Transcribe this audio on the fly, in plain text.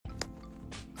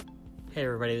Hey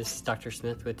everybody, this is Dr.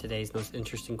 Smith with today's Most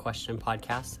Interesting Question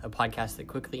podcast, a podcast that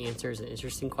quickly answers an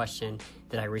interesting question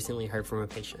that I recently heard from a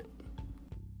patient.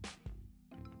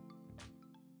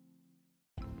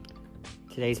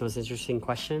 Today's most interesting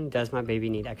question, does my baby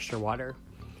need extra water?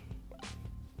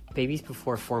 Babies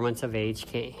before 4 months of age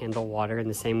can't handle water in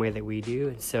the same way that we do,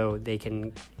 and so they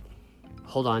can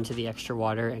hold on to the extra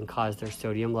water and cause their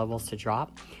sodium levels to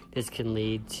drop. This can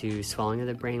lead to swelling of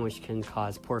the brain, which can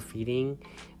cause poor feeding,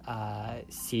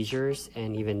 seizures,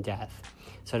 and even death.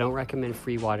 So I don't recommend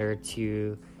free water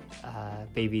to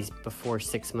babies before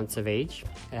 6 months of age.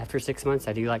 After 6 months,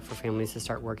 I do like for families to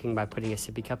start working by putting a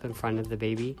sippy cup in front of the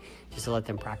baby just to let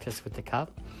them practice with the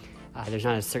cup. There's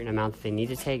not a certain amount that they need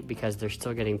to take because they're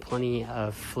still getting plenty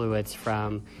of fluids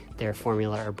from their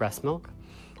formula or breast milk.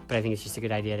 But I think it's just a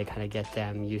good idea to kind of get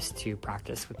them used to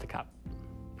practice with the cup.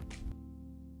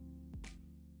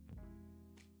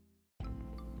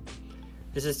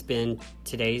 This has been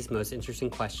today's most interesting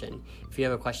question. If you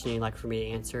have a question you'd like for me to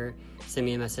answer, send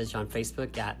me a message on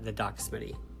Facebook at The Doc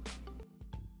Smitty.